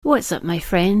What's up, my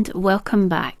friend? Welcome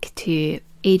back to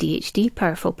ADHD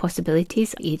Powerful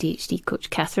Possibilities. ADHD Coach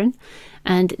Catherine,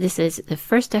 and this is the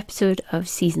first episode of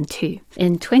Season 2.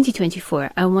 In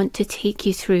 2024, I want to take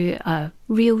you through a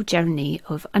real journey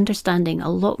of understanding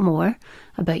a lot more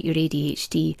about your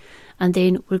ADHD, and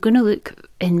then we're going to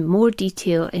look in more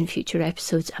detail in future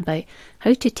episodes about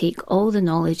how to take all the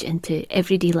knowledge into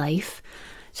everyday life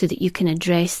so that you can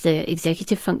address the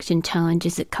executive function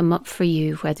challenges that come up for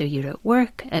you, whether you're at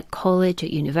work, at college,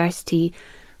 at university,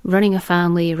 running a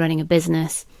family, running a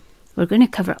business. We're going to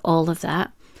cover all of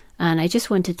that. And I just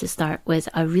wanted to start with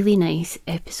a really nice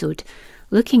episode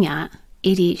looking at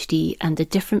ADHD and the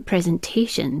different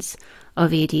presentations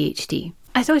of ADHD.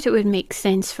 I thought it would make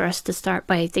sense for us to start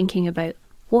by thinking about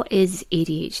what is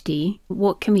ADHD?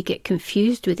 What can we get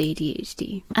confused with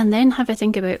ADHD? And then have a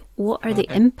think about what are the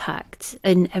impacts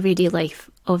in everyday life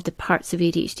of the parts of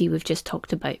ADHD we've just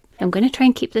talked about. I'm going to try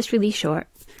and keep this really short.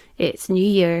 It's New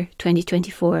Year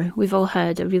 2024. We've all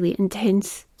had a really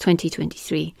intense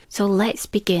 2023. So let's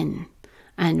begin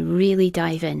and really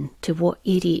dive in to what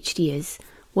ADHD is,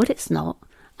 what it's not,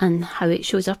 and how it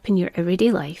shows up in your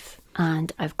everyday life.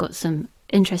 And I've got some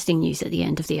interesting news at the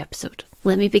end of the episode.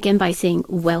 Let me begin by saying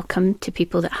welcome to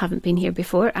people that haven't been here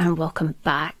before, and welcome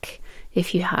back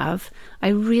if you have. I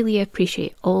really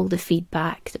appreciate all the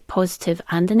feedback, the positive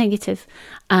and the negative,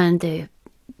 and the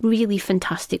really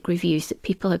fantastic reviews that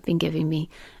people have been giving me,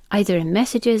 either in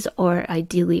messages or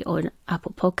ideally on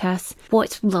Apple Podcasts.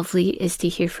 What's lovely is to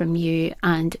hear from you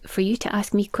and for you to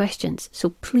ask me questions. So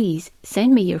please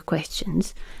send me your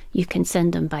questions. You can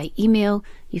send them by email,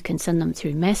 you can send them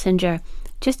through Messenger.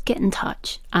 Just get in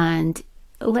touch and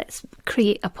let's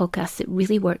create a podcast that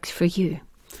really works for you.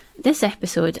 This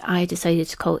episode I decided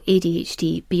to call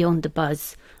ADHD Beyond the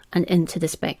Buzz and Into the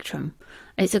Spectrum.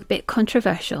 It's a bit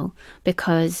controversial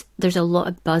because there's a lot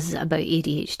of buzz about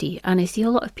ADHD, and I see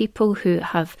a lot of people who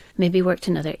have maybe worked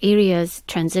in other areas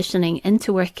transitioning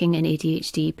into working in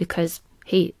ADHD because,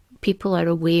 hey, people are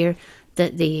aware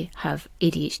that they have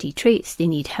ADHD traits, they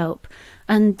need help,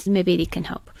 and maybe they can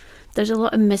help. There's a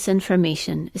lot of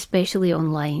misinformation, especially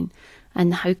online,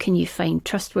 and how can you find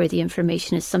trustworthy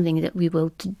information is something that we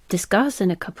will discuss in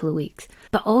a couple of weeks.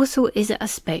 But also, is it a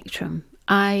spectrum?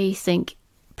 I think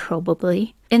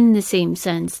probably, in the same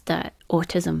sense that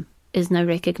autism is now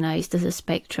recognised as a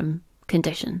spectrum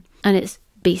condition. And it's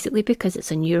basically because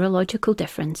it's a neurological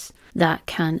difference that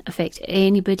can affect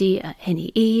anybody at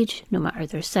any age, no matter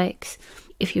their sex.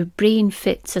 If your brain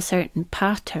fits a certain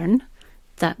pattern,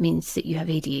 that means that you have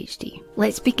ADHD.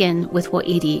 Let's begin with what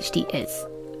ADHD is.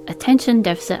 Attention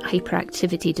Deficit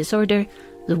Hyperactivity Disorder,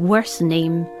 the worst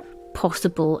name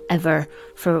possible ever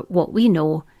for what we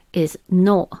know is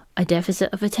not a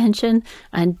deficit of attention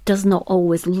and does not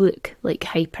always look like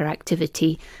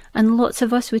hyperactivity. And lots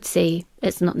of us would say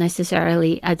it's not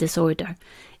necessarily a disorder.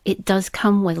 It does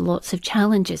come with lots of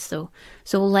challenges though.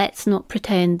 So let's not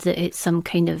pretend that it's some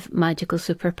kind of magical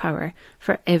superpower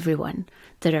for everyone.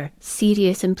 There are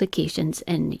serious implications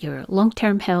in your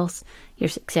long-term health, your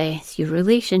success, your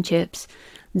relationships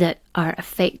that are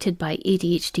affected by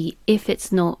ADHD if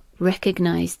it's not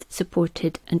recognised,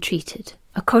 supported and treated.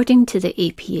 According to the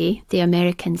APA, the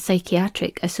American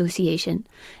Psychiatric Association,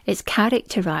 it's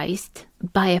characterised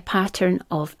by a pattern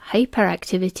of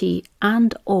hyperactivity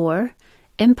and or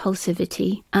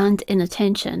impulsivity and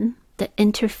inattention that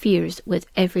interferes with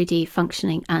everyday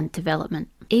functioning and development.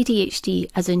 ADHD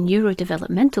as a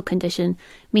neurodevelopmental condition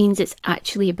means it's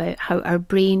actually about how our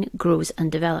brain grows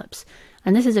and develops.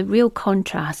 And this is a real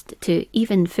contrast to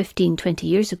even 15, 20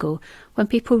 years ago when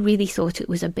people really thought it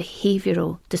was a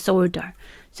behavioural disorder.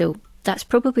 So that's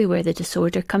probably where the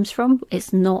disorder comes from.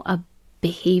 It's not a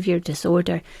behaviour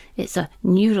disorder, it's a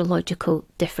neurological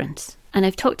difference. And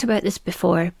I've talked about this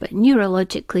before, but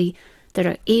neurologically, there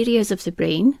are areas of the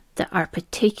brain that are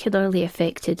particularly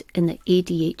affected in the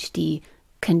ADHD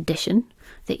condition,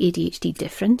 the ADHD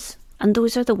difference. And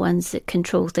those are the ones that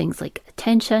control things like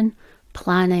attention,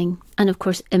 planning, and of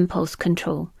course impulse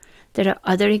control. There are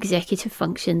other executive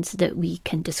functions that we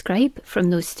can describe from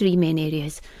those three main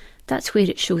areas. That's where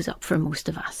it shows up for most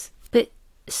of us. But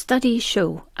studies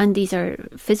show, and these are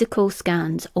physical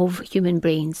scans of human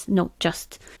brains, not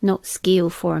scale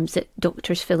forms that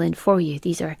doctors fill in for you.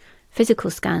 These are physical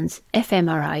scans,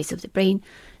 fMRIs of the brain,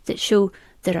 that show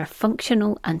there are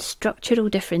functional and structural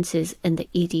differences in the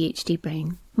ADHD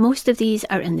brain. Most of these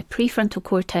are in the prefrontal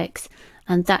cortex,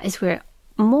 and that is where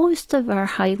most of our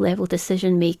high-level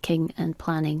decision-making and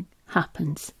planning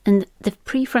happens. And the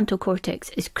prefrontal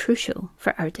cortex is crucial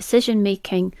for our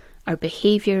decision-making, our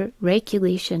behaviour,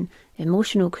 regulation,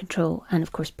 emotional control, and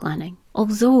of course planning.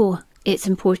 Although it's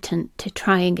important to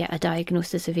try and get a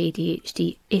diagnosis of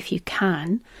ADHD if you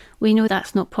can. We know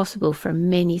that's not possible for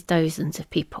many thousands of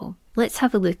people. Let's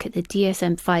have a look at the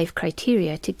DSM-5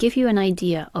 criteria to give you an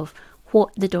idea of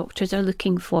what the doctors are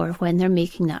looking for when they're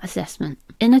making that assessment.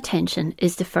 Inattention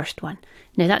is the first one.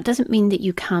 Now, that doesn't mean that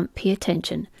you can't pay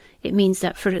attention. It means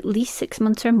that for at least 6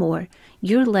 months or more,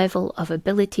 your level of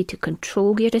ability to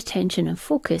control your attention and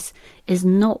focus is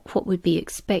not what would be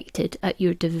expected at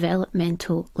your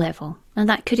developmental level. And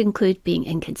that could include being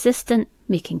inconsistent,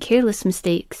 making careless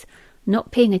mistakes,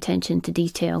 not paying attention to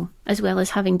detail, as well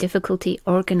as having difficulty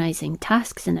organising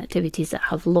tasks and activities that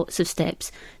have lots of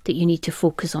steps that you need to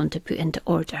focus on to put into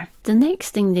order. The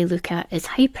next thing they look at is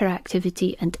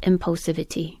hyperactivity and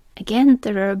impulsivity. Again,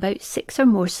 there are about 6 or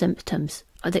more symptoms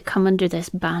that come under this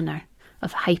banner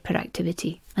of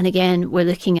hyperactivity. And again, we're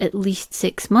looking at least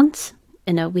 6 months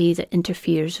in a way that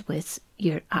interferes with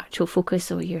your actual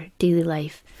focus or your daily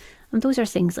life. And those are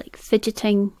things like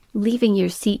fidgeting, leaving your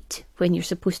seat when you're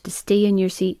supposed to stay in your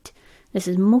seat. This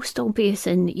is most obvious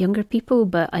in younger people,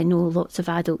 but I know lots of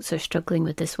adults are struggling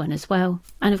with this one as well.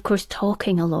 And of course,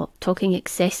 talking a lot, talking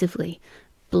excessively,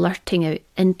 blurting out,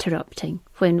 interrupting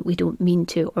when we don't mean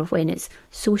to or when it's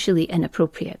socially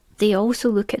inappropriate. They also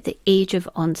look at the age of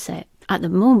onset. At the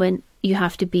moment, you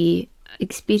have to be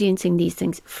experiencing these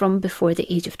things from before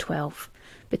the age of 12.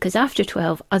 Because after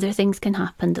 12, other things can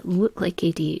happen that look like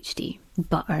ADHD,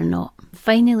 but are not.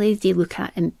 Finally, they look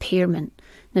at impairment.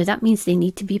 Now, that means they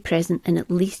need to be present in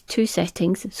at least 2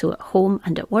 settings, so at home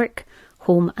and at work,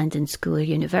 home and in school or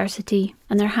university.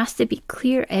 And there has to be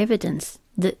clear evidence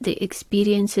that the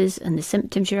experiences and the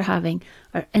symptoms you're having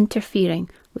are interfering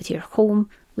with your home,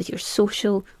 with your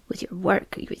social, with your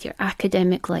work, with your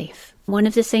academic life. One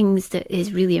of the things that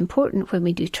is really important when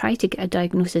we do try to get a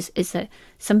diagnosis is that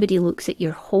somebody looks at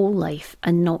your whole life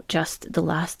and not just the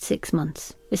last 6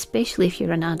 months, especially if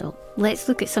you're an adult. Let's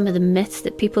look at some of the myths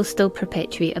that people still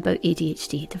perpetuate about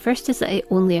ADHD. The first is that it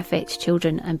only affects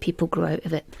children and people grow out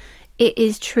of it. It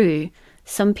is true.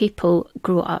 Some people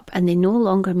grow up and they no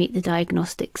longer meet the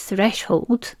diagnostic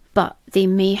threshold, but they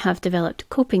may have developed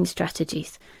coping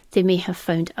strategies. They may have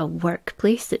found a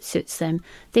workplace that suits them.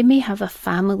 They may have a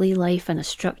family life and a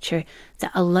structure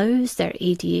that allows their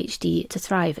ADHD to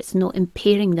thrive. It's not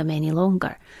impairing them any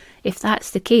longer. If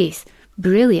that's the case,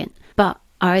 brilliant. But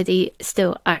are they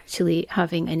still actually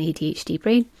having an ADHD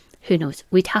brain? Who knows?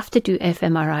 We'd have to do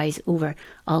fMRIs over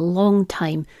a long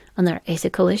time, and there are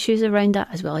ethical issues around that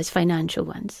as well as financial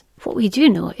ones. What we do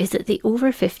know is that the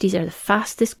over 50s are the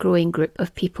fastest growing group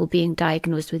of people being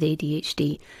diagnosed with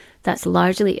ADHD. That's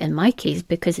largely, in my case,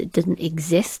 because it didn't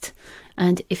exist.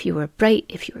 And if you were bright,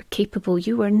 if you were capable,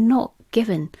 you were not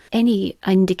given any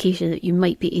indication that you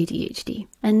might be ADHD.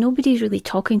 And nobody's really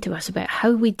talking to us about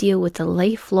how we deal with the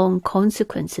lifelong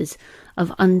consequences of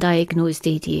undiagnosed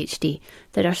ADHD.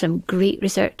 There are some great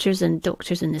researchers and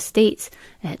doctors in the States,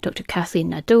 Dr. Kathleen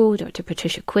Nadeau, Dr.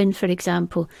 Patricia Quinn, for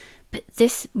example, but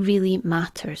this really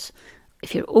matters.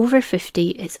 If you're over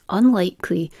 50, it's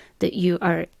unlikely that you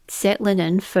are settling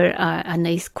in for a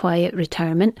nice quiet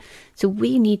retirement. So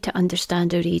we need to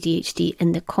understand our ADHD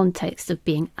in the context of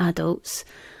being adults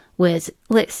with,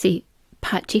 let's say,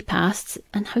 patchy pasts,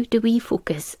 and how do we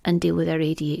focus and deal with our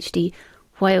ADHD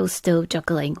while still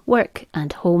juggling work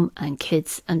and home and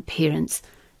kids and parents,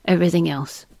 everything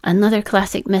else. Another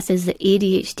classic myth is that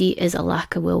ADHD is a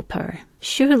lack of willpower.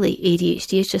 Surely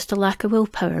ADHD is just a lack of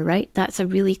willpower, right? That's a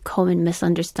really common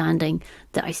misunderstanding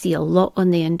that I see a lot on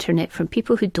the internet from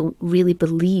people who don't really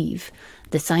believe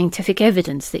the scientific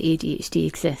evidence that ADHD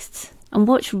exists. And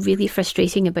what's really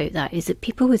frustrating about that is that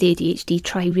people with ADHD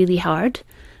try really hard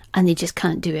and they just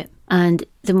can't do it. And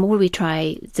the more we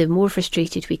try, the more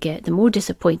frustrated we get, the more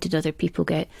disappointed other people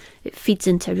get. It feeds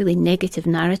into a really negative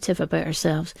narrative about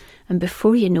ourselves. And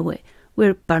before you know it,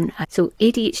 we're burnt out. So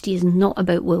ADHD is not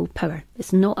about willpower.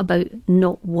 It's not about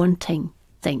not wanting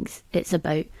things. It's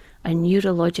about a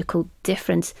neurological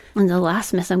difference. And the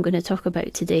last myth I'm going to talk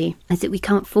about today is that we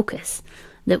can't focus,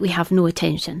 that we have no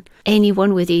attention.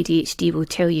 Anyone with ADHD will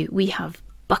tell you we have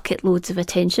bucket loads of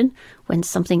attention when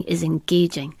something is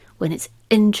engaging, when it's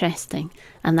interesting.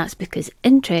 And that's because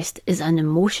interest is an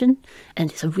emotion and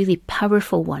it's a really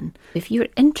powerful one. If you're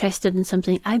interested in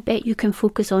something, I bet you can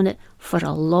focus on it for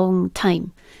a long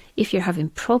time. If you're having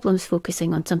problems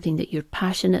focusing on something that you're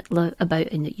passionate about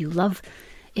and that you love,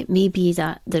 it may be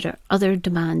that there are other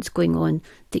demands going on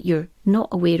that you're not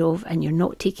aware of and you're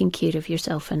not taking care of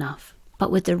yourself enough. But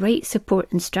with the right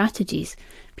support and strategies,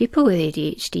 people with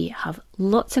ADHD have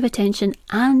lots of attention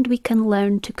and we can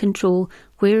learn to control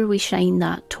where we shine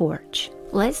that torch.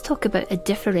 let's talk about a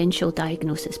differential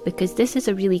diagnosis, because this is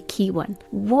a really key one.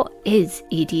 What is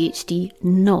ADHD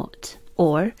not?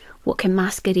 Or what can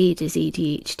masquerade as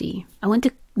ADHD? I want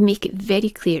to make it very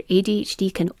clear,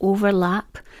 ADHD can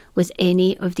overlap with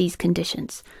any of these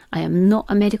conditions. I am not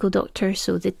a medical doctor,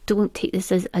 so don't take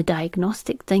this as a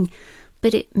diagnostic thing,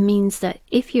 but it means that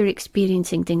if you're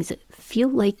experiencing things that feel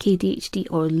like ADHD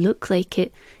or look like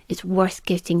it, it's worth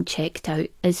getting checked out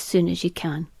as soon as you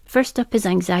can. First up is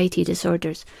anxiety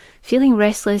disorders. Feeling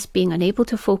restless, being unable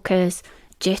to focus,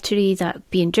 jittery, that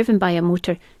being driven by a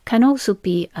motor can also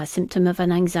be a symptom of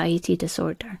an anxiety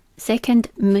disorder. Second,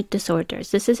 mood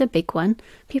disorders. This is a big one.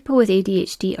 People with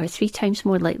ADHD are 3 times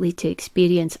more likely to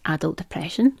experience adult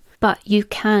depression, but you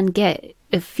can get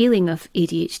a feeling of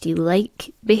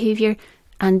ADHD-like behaviour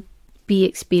and be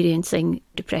experiencing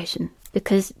depression,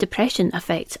 because depression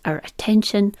affects our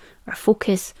attention, our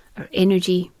focus, our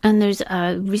energy, and there's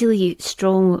a really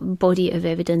strong body of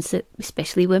evidence that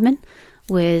especially women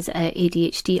with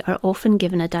ADHD are often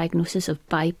given a diagnosis of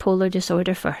bipolar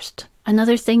disorder first.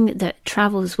 Another thing that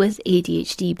travels with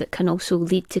ADHD but can also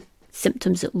lead to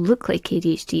symptoms that look like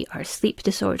ADHD are sleep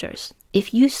disorders.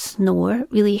 If you snore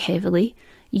really heavily,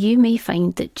 you may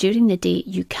find that during the day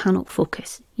you cannot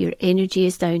focus. Your energy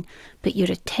is down, but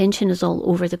your attention is all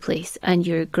over the place, and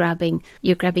you're grabbing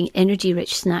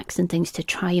energy-rich snacks and things to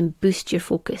try and boost your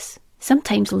focus.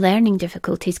 Sometimes learning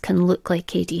difficulties can look like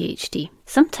ADHD.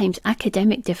 Sometimes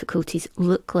academic difficulties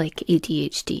look like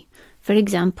ADHD. For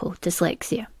example,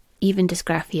 dyslexia, even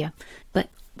dysgraphia. But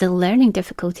the learning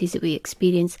difficulties that we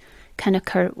experience can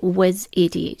occur with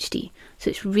ADHD. So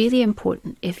it's really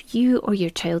important, if you or your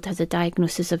child has a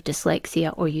diagnosis of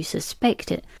dyslexia or you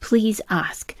suspect it, please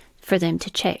ask for them to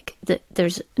check that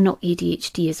there's not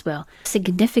ADHD as well. A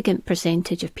significant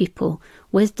percentage of people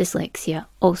with dyslexia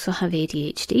also have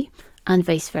ADHD, and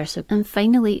vice versa. And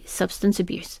finally, substance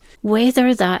abuse.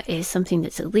 Whether that is something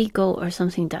that's illegal or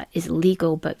something that is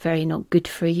legal but very not good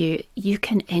for you, you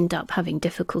can end up having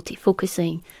difficulty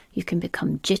focusing, you can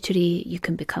become jittery, you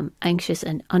can become anxious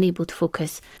and unable to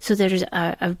focus. So there's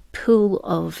a pool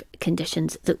of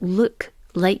conditions that look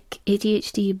like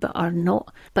ADHD but are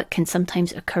not, but can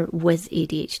sometimes occur with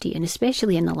ADHD. And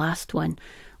especially in the last one,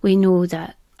 we know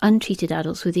that untreated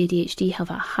adults with ADHD have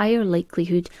a higher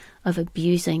likelihood of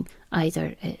abusing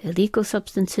either illegal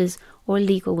substances or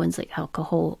legal ones like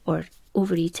alcohol or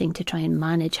overeating to try and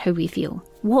manage how we feel.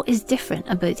 What is different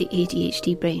about the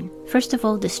ADHD brain? First of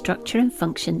all, the structure and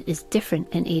function is different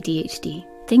in ADHD.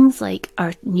 Things like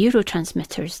our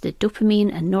neurotransmitters, the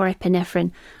dopamine and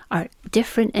norepinephrine, are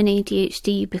different in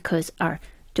ADHD because our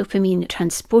dopamine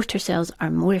transporter cells are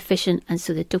more efficient, and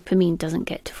so the dopamine doesn't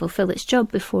get to fulfill its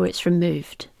job before it's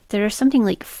removed. There are something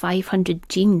like 500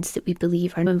 genes that we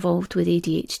believe are involved with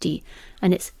ADHD,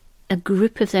 and it's a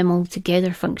group of them all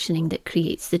together functioning that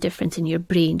creates the difference in your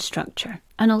brain structure.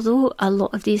 And although a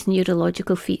lot of these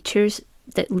neurological features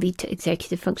that lead to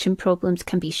executive function problems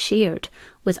can be shared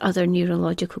with other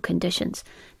neurological conditions,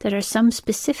 there are some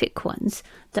specific ones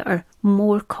that are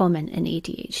more common in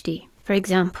ADHD. For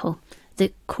example,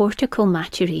 the cortical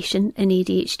maturation in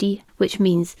ADHD, which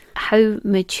means how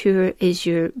mature is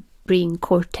your brain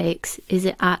cortex? Is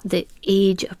it at the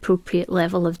age-appropriate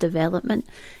level of development?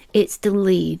 It's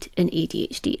delayed in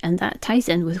ADHD, and that ties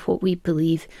in with what we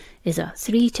believe is a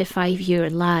 3 to 5 year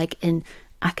lag in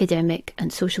academic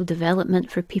and social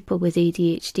development for people with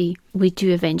ADHD. We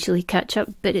do eventually catch up,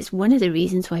 but it's one of the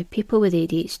reasons why people with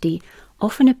ADHD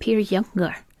often appear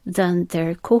younger than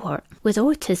their cohort. With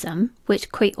autism,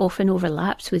 which quite often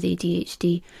overlaps with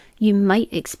ADHD, you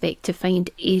might expect to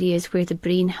find areas where the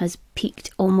brain has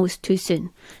peaked almost too soon,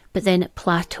 but then it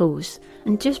plateaus.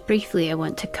 And just briefly, I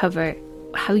want to cover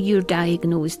how you're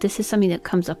diagnosed. This is something that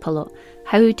comes up a lot.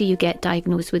 How do you get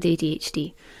diagnosed with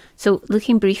ADHD? So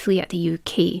looking briefly at the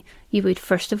UK, you would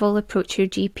first of all approach your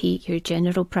GP, your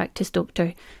general practice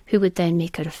doctor, who would then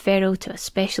make a referral to a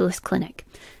specialist clinic.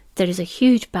 There is a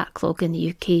huge backlog in the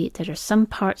UK. There are some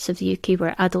parts of the UK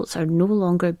where adults are no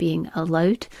longer being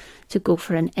allowed to go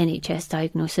for an NHS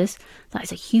diagnosis. That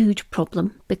is a huge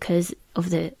problem because of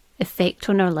the effect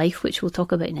on our life, which we'll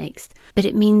talk about next. But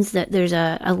it means that there's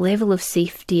a level of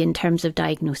safety in terms of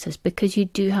diagnosis because you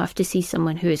do have to see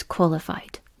someone who is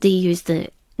qualified. They use the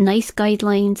NICE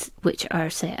guidelines, which are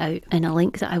set out in a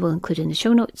link that I will include in the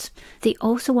show notes. They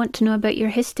also want to know about your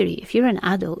history. If you're an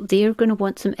adult, they're going to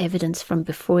want some evidence from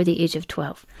before the age of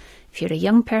 12. If you're a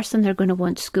young person, they're going to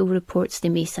want school reports. They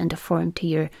may send a form to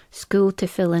your school to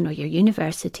fill in or your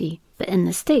university. But in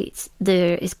the States,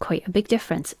 there is quite a big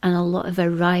difference and a lot of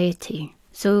variety.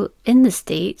 So in the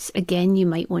States, again, you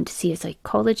might want to see a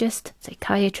psychologist,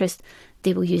 psychiatrist.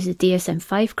 They will use the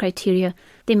DSM-5 criteria.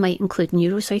 They might include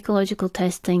neuropsychological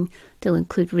testing. They'll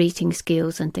include rating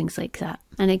scales and things like that.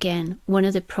 And again, one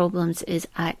of the problems is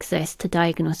access to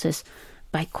diagnosis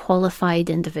by qualified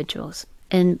individuals.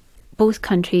 In both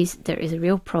countries, there is a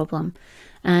real problem.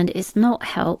 And it's not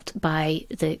helped by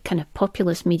the kind of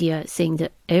populist media saying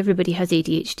that everybody has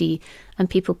ADHD and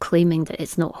people claiming that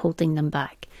it's not holding them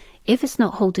back. If it's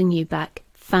not holding you back,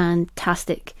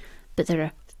 fantastic. But there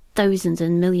are thousands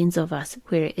and millions of us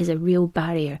where it is a real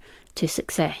barrier to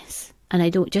success. And I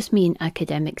don't just mean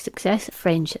academic success,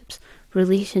 friendships,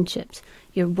 relationships,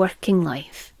 your working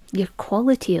life, your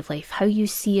quality of life, how you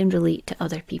see and relate to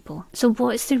other people. So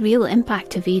what's the real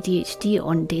impact of ADHD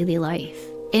on daily life?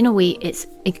 In a way, it's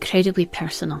incredibly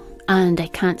personal, and I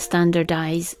can't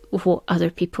standardise what other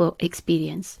people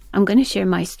experience. I'm going to share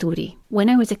my story. When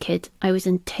I was a kid, I was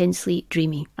intensely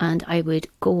dreamy, and I would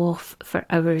go off for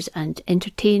hours and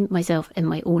entertain myself in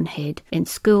my own head. In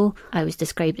school, I was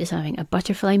described as having a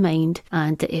butterfly mind,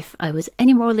 and if I was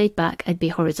any more laid back, I'd be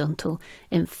horizontal.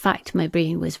 In fact, my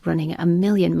brain was running at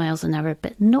 1,000,000 miles an hour,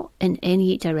 but not in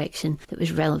any direction that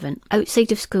was relevant.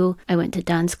 Outside of school, I went to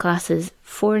dance classes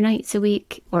 4 nights a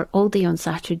week or all day on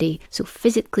Saturday. So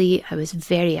physically, I was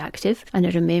very active. And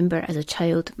I remember as a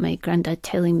child, my granddad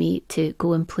telling me to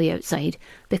go and play outside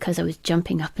because I was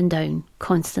jumping up and down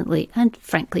constantly and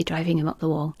frankly driving him up the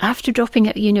wall. After dropping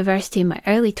out of university in my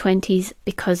early 20s,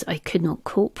 because I could not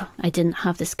cope, I didn't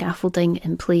have the scaffolding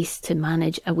in place to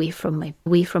manage away from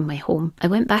my home. I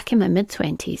went back in my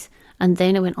mid-20s. And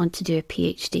then I went on to do a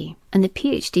PhD. And the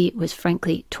PhD was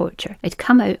frankly torture. I'd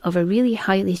come out of a really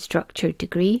highly structured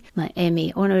degree, my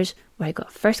MA Honours, where I got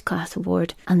a first class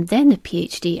award, and then the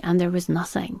PhD, and there was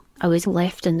nothing. I was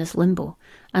left in this limbo.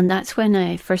 And that's when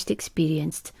I first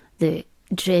experienced the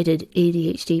dreaded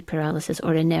ADHD paralysis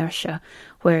or inertia,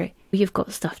 where you've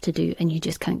got stuff to do and you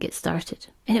just can't get started.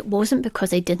 And it wasn't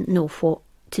because I didn't know what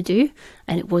to do,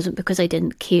 and it wasn't because I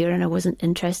didn't care and I wasn't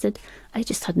interested. I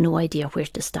just had no idea where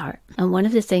to start. And one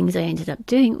of the things I ended up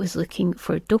doing was looking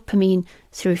for dopamine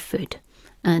through food,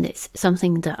 and it's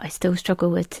something that I still struggle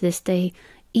with to this day.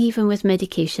 Even with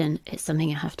medication, it's something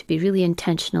I have to be really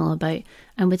intentional about,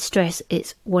 and with stress,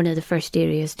 it's one of the first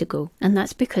areas to go. And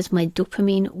that's because my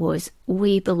dopamine was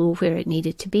way below where it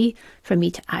needed to be for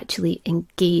me to actually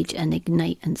engage and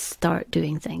ignite and start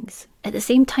doing things. At the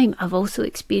same time, I've also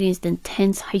experienced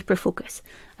intense hyperfocus,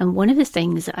 and one of the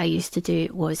things that I used to do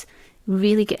was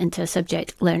really get into a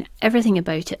subject, learn everything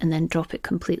about it, and then drop it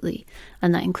completely.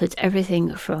 And that includes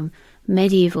everything from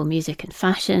medieval music and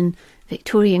fashion,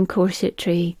 Victorian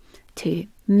corsetry, to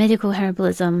medical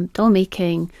herbalism, doll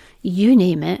making, you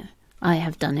name it, I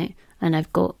have done it, and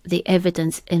I've got the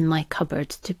evidence in my cupboard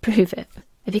to prove it.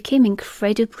 I became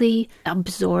incredibly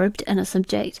absorbed in a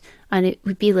subject, and it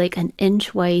would be like an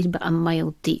inch wide but a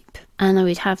mile deep. And I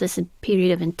would have this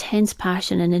period of intense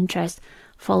passion and interest,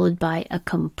 followed by a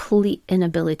complete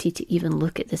inability to even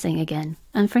look at the thing again.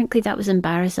 And frankly, that was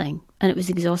embarrassing, and it was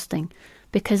exhausting.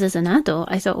 Because as an adult,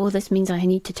 I thought, oh, this means I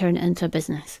need to turn it into a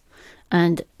business.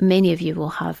 And many of you will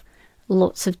have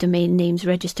lots of domain names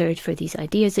registered for these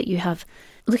ideas that you have.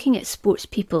 Looking at sports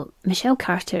people, Michelle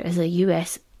Carter is a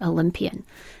US Olympian,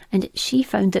 and she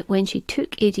found that when she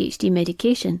took ADHD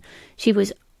medication, she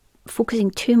was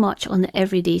focusing too much on the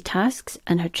everyday tasks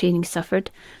and her training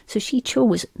suffered, so she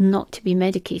chose not to be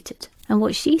medicated. And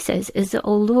what she says is that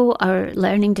although our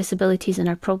learning disabilities and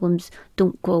our problems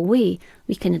don't go away,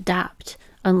 we can adapt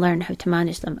and learn how to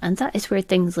manage them. And that is where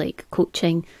things like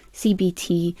coaching,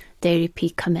 CBT, therapy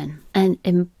come in. And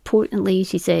importantly,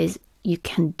 she says, you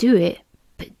can do it,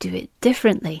 but do it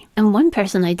differently. And one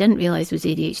person I didn't realise was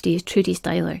ADHD is Trudy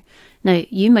Styler. Now,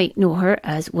 you might know her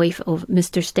as wife of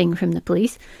Mr. Sting from The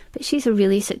Police, but she's a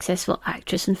really successful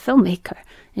actress and filmmaker.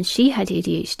 And she had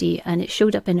ADHD, and it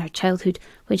showed up in her childhood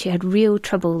when she had real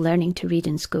trouble learning to read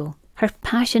in school. Her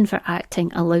passion for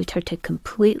acting allowed her to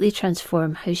completely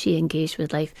transform how she engaged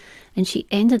with life, and she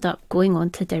ended up going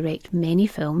on to direct many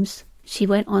films. She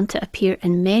went on to appear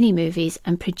in many movies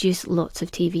and produce lots of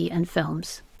TV and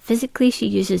films. Physically, she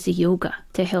uses the yoga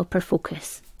to help her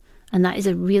focus. And that is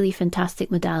a really fantastic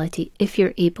modality if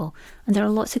you're able. And there are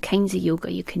lots of kinds of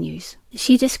yoga you can use.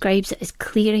 She describes it as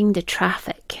clearing the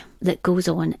traffic that goes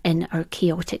on in our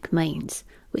chaotic minds,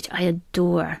 which I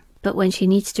adore. But when she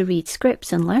needs to read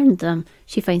scripts and learn them,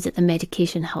 she finds that the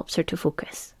medication helps her to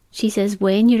focus. She says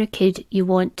when you're a kid, you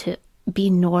want to be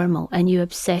normal and you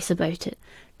obsess about it.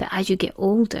 But as you get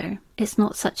older, it's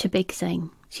not such a big thing.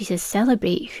 She says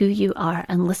celebrate who you are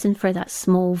and listen for that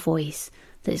small voice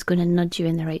that is going to nudge you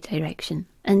in the right direction.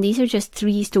 And these are just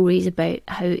 3 stories about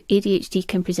how ADHD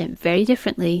can present very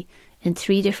differently in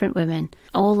 3 different women,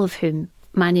 all of whom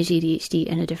manage ADHD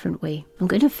in a different way. I'm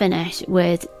going to finish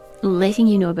with letting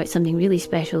you know about something really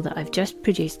special that I've just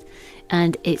produced,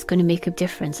 and it's going to make a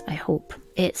difference, I hope.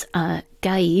 It's a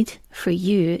guide for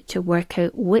you to work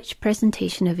out which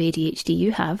presentation of ADHD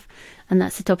you have, and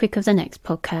that's the topic of the next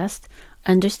podcast,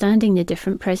 understanding the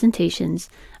different presentations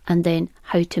and then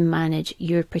how to manage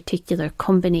your particular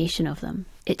combination of them.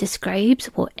 It describes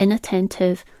what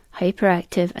inattentive,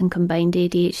 hyperactive and combined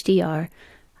ADHD are,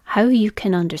 how you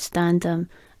can understand them,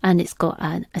 and it's got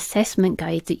an assessment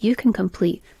guide that you can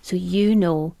complete so you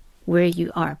know where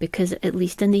you are, because at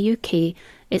least in the UK,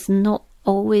 it's not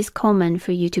always common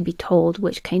for you to be told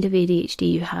which kind of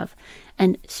ADHD you have.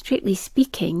 And strictly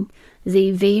speaking, they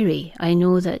vary. I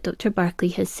know that Dr. Barkley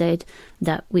has said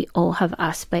that we all have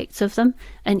aspects of them,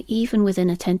 and even within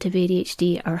attentive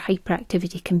ADHD, our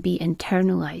hyperactivity can be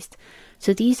internalised.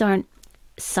 So these aren't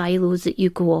silos that you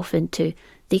go off into.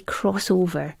 They cross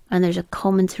over, and there's a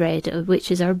common thread,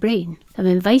 which is our brain. I'm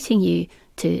inviting you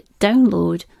to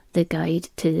download the guide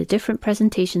to the different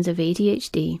presentations of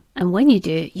ADHD, and when you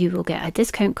do, you will get a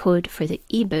discount code for the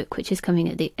ebook, which is coming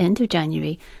at the end of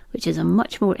January, which is a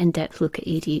much more in-depth look at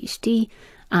ADHD,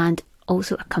 and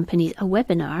also accompanies a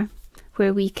webinar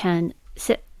where we can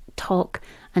sit, talk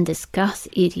and discuss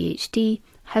ADHD,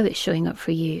 how it's showing up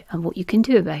for you and what you can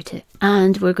do about it.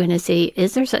 And we're going to say,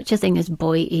 is there such a thing as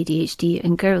boy ADHD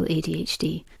and girl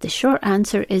ADHD? The short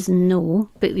answer is no,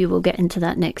 but we will get into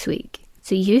that next week.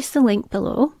 So use the link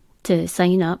below to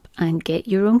sign up and get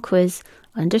your own quiz,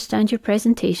 understand your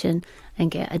presentation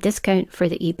and get a discount for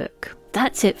the ebook.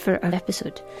 That's it for our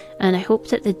episode, and I hope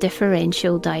that the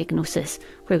differential diagnosis,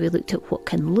 where we looked at what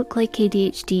can look like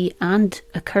ADHD and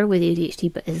occur with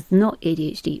ADHD but is not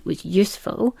ADHD, was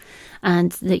useful,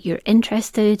 and that you're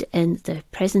interested in the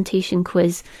presentation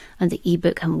quiz and the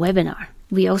ebook and webinar.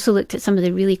 We also looked at some of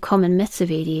the really common myths of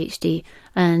ADHD,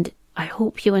 and I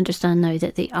hope you understand now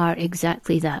that they are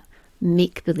exactly that,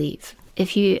 make-believe.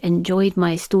 If you enjoyed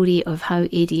my story of how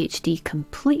ADHD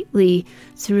completely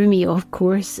threw me off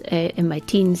course in my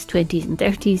teens, 20s and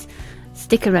 30s,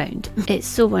 stick around. It's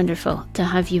so wonderful to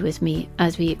have you with me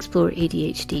as we explore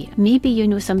ADHD. Maybe you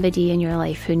know somebody in your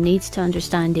life who needs to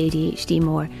understand ADHD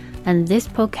more, and this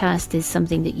podcast is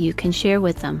something that you can share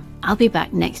with them. I'll be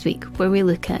back next week where we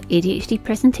look at ADHD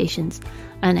presentations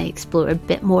and I explore a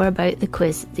bit more about the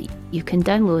quiz that you can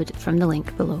download from the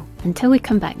link below. Until we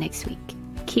come back next week,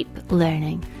 keep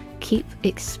learning, keep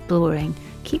exploring,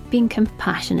 keep being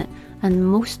compassionate, and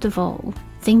most of all,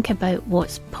 think about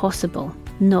what's possible,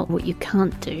 not what you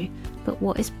can't do, but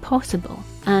what is possible,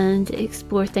 and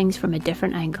explore things from a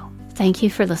different angle. Thank you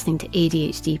for listening to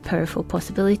ADHD Powerful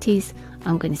Possibilities.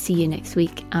 I'm going to see you next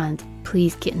week, and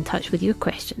please get in touch with your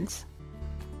questions.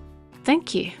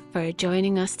 Thank you for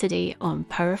joining us today on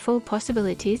Powerful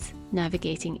Possibilities,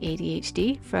 Navigating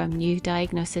ADHD from New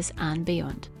Diagnosis and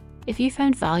Beyond. If you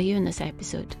found value in this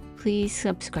episode, please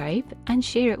subscribe and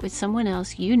share it with someone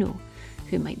else you know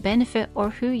who might benefit or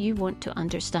who you want to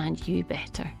understand you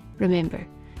better. Remember,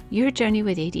 your journey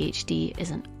with ADHD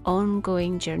is an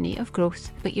ongoing journey of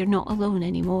growth, but you're not alone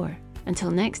anymore.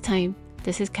 Until next time,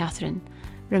 this is Catherine,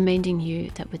 reminding you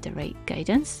that with the right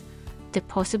guidance, the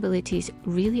possibilities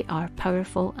really are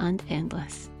powerful and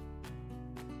endless.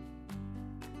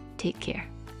 Take care.